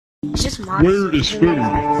It's just modest. Where is food?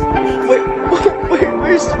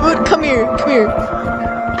 Where's food? Come here.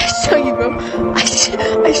 I show you, bro.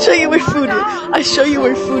 I show you where food is. I show you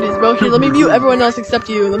where food is, bro. Here, let me mute everyone else except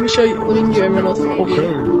you. Let me show you. Let me mute everyone else. Okay.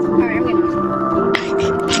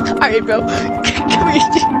 Alright, bro. Come here.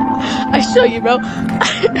 I show you, bro.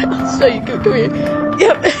 I'll show you. Come here.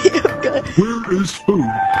 Yep. Good. Where is food?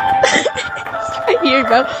 Right here,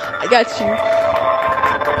 bro. I got you.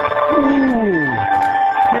 Ooh,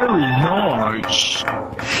 very nice.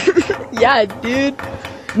 Yeah, dude.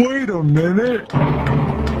 Wait a minute.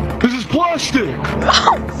 This is plastic.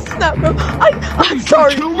 Oh, snap, bro. I'm You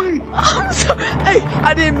sorry. kill me? I'm sorry. Hey,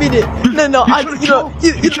 I didn't mean it. No, You I, trying to you know,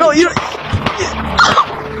 kill- you know, you know.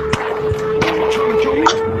 Trying to kill me?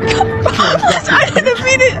 I didn't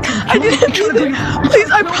mean it. I didn't mean it. Please,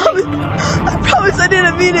 I promise I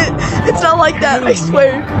didn't mean it. It's not like that, I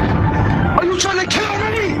swear. Are you trying to kill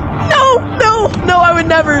me? No, I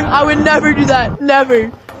would never do that. Never.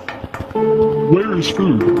 Where is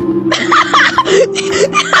food?